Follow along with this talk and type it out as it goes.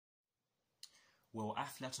Will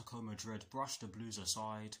Atletico Madrid brush the Blues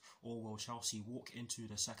aside, or will Chelsea walk into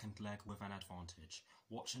the second leg with an advantage?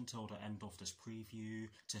 Watch until the end of this preview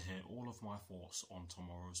to hear all of my thoughts on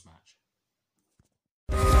tomorrow's match.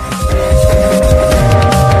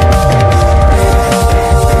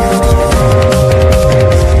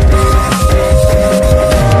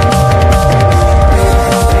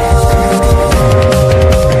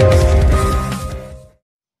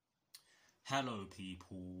 Hello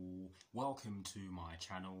people, welcome to my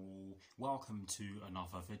channel, welcome to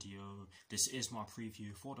another video. This is my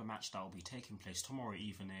preview for the match that will be taking place tomorrow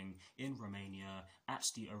evening in Romania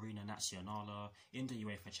at the Arena Nazionale in the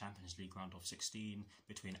UEFA Champions League round of 16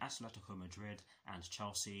 between Atletico Madrid and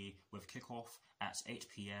Chelsea, with kickoff at 8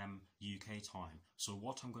 PM UK time. So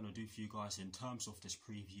what I'm going to do for you guys in terms of this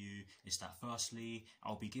preview is that firstly,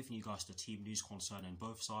 I'll be giving you guys the team news concerning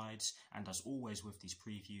both sides, and as always with these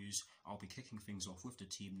previews, I'll be kicking things off with the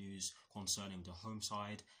team news concerning the home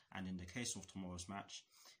side, and in the case of tomorrow's match,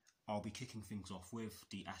 I'll be kicking things off with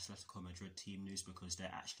the Atletico Madrid team news because they're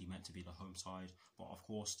actually meant to be the home side, but of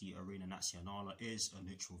course the Arena Nazionale is a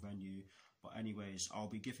neutral venue. But anyways, I'll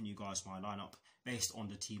be giving you guys my lineup based on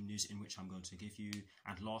the team news in which I'm going to give you,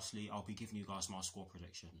 and lastly I'll be giving you guys my score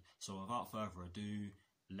prediction. So without further ado,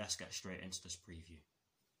 let's get straight into this preview.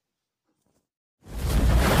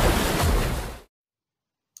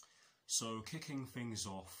 So kicking things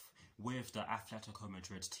off with the Atletico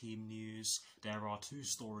Madrid team news, there are two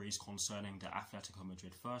stories concerning the Atletico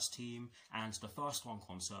Madrid first team, and the first one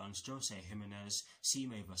concerns Jose Jimenez,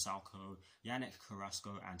 Sime Vasalco, Yannick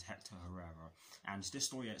Carrasco and Hector Herrera. And this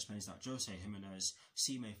story explains that Jose Jimenez,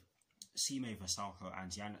 Sime Vasalco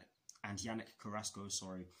and Yannick Carrasco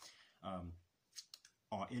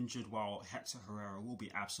are injured, while Hector Herrera will be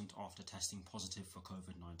absent after testing positive for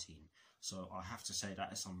COVID-19. So I have to say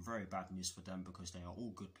that is some very bad news for them because they are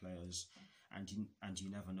all good players, and you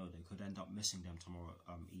never know, they could end up missing them tomorrow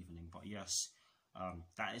evening. But yes,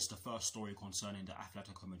 that is the first story concerning the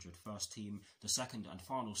Atletico Madrid first team. The second and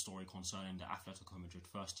final story concerning the Atletico Madrid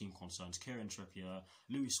first team concerns Kieran Trippier,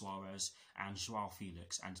 Luis Suarez and Joao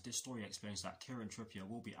Felix, and this story explains that Kieran Trippier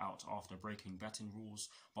will be out after breaking betting rules,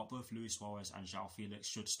 but both Luis Suarez and Joao Felix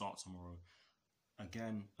should start tomorrow.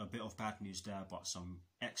 Again, a bit of bad news there, but some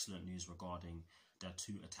excellent news regarding their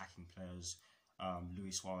two attacking players,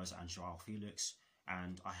 Luis Suarez and Joao Felix.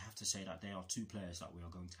 And I have to say that they are two players that we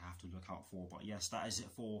are going to have to look out for. But yes, that is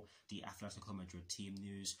it for the Atletico Madrid team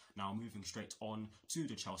news. Now moving straight on to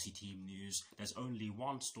the Chelsea team news, there's only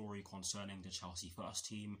one story concerning the Chelsea first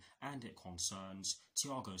team, and it concerns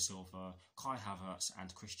Thiago Silva, Kai Havertz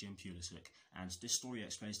and Christian Pulisic. And this story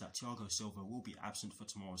explains that Thiago Silva will be absent for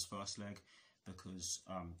tomorrow's first leg because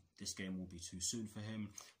this game will be too soon for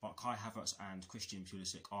him, but Kai Havertz and Christian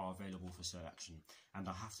Pulisic are available for selection, and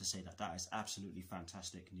I have to say that that is absolutely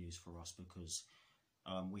fantastic news for us because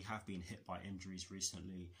we have been hit by injuries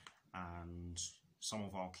recently, and some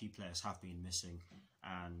of our key players have been missing,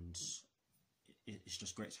 and it's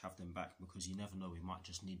just great to have them back because you never know, we might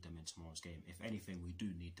just need them in tomorrow's game. If anything, we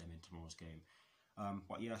do need them in tomorrow's game.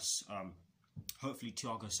 But yes, hopefully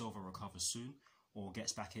Thiago Silva recovers soon, or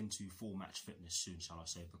gets back into full match fitness soon, shall I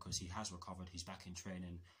say, because he has recovered, he's back in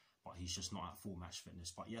training, but he's just not at full match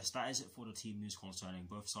fitness. But yes, that is it for the team news concerning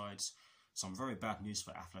both sides. Some very bad news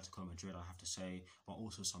for Atletico Madrid, I have to say, but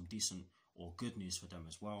also some decent or good news for them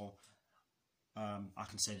as well. I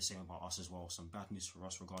can say the same about us as well. Some bad news for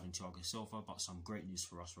us regarding Thiago Silva, but some great news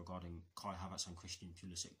for us regarding Kai Havertz and Christian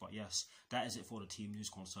Pulisic. But yes, that is it for the team news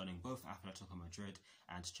concerning both Atletico Madrid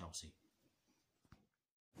and Chelsea.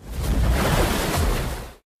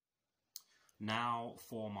 Now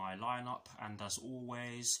for my lineup, and as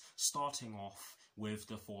always, starting off with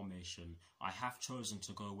the formation, I have chosen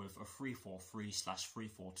to go with a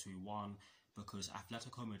 3-4-3/3-4-2-1 because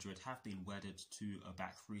Atletico Madrid have been wedded to a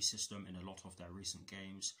back three system in a lot of their recent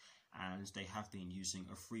games, and they have been using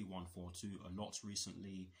a 3-1-4-2 a lot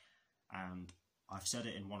recently, and I've said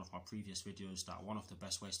it in one of my previous videos that one of the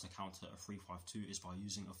best ways to counter a 3-5-2 is by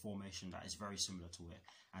using a formation that is very similar to it,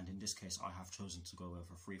 and in this case I have chosen to go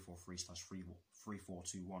with a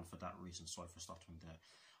 3-4-3/3-4-2-1 for that reason. Sorry for stuttering there.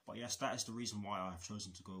 But yes, that is the reason why I have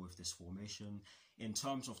chosen to go with this formation. In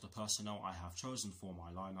terms of the personnel I have chosen for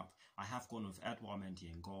my lineup, I have gone with Edouard Mendy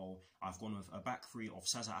in goal. I've gone with a back three of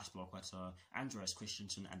Cesar Azpilicueta, Andreas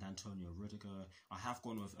Christensen and Antonio Rudiger. I have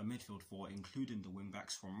gone with a midfield four, including the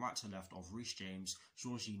wingbacks from right to left of Reece James,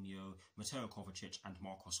 Jorginho, Mateo Kovacic and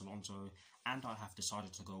Marcos Alonso. And I have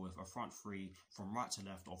decided to go with a front three from right to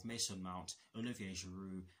left of Mason Mount, Olivier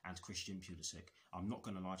Giroud and Christian Pulisic. I'm not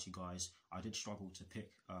going to lie to you guys, I did struggle to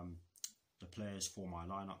pick the players for my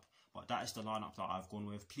lineup, But that is the lineup that I've gone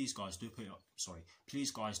with. Please guys do put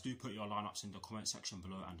your lineups in the comment section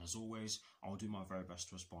below, and as always, I'll do my very best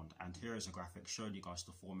to respond. And here is a graphic showing you guys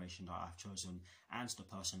the formation that I've chosen and the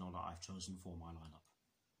personnel that I've chosen for my lineup.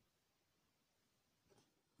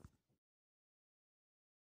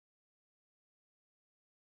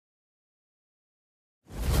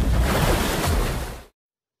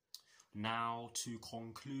 Now, to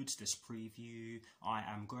conclude this preview, I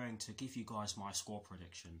am going to give you guys my score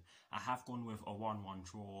prediction. I have gone with a 1-1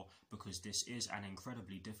 draw because this is an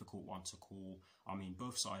incredibly difficult one to call. I mean,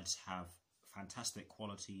 both sides have fantastic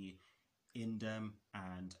quality in them,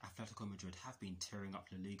 and Atletico Madrid have been tearing up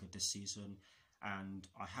La Liga this season. And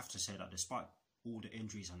I have to say that despite all the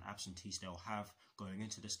injuries and absentees they'll have going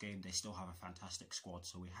into this game, they still have a fantastic squad,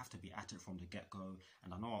 so we have to be at it from the get-go.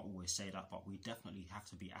 And I know I always say that, but we definitely have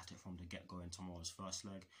to be at it from the get-go in tomorrow's first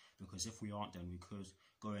leg, because if we aren't, then we could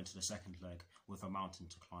go into the second leg with a mountain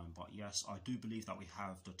to climb. But yes, I do believe that we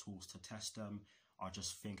have the tools to test them. I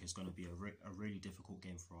just think it's going to be a really difficult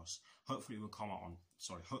game for us. Hopefully we'll come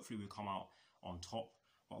out on top.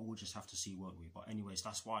 But we'll just have to see, won't we? But anyways,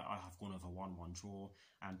 that's why I have gone over 1-1 draw.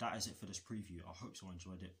 And that is it for this preview. I hope you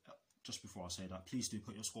enjoyed it. Just before I say that, please do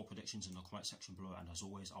put your score predictions in the comment section below. And as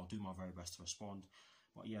always, I'll do my very best to respond.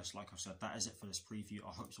 But yes, like I've said, that is it for this preview.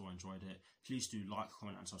 I hope you enjoyed it. Please do like,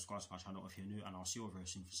 comment, and subscribe to my channel if you're new. And I'll see you all very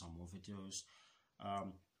soon for some more videos.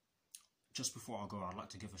 Just before I go, I'd like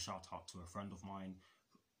to give a shout out to a friend of mine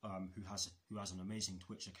who has an amazing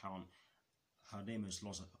Twitch account. Her name is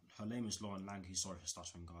Lauren Lange. Sorry for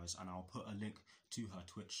stuttering, guys. And I'll put a link to her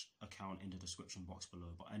Twitch account in the description box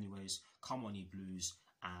below. But anyways, come on, ye Blues,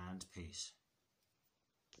 and peace.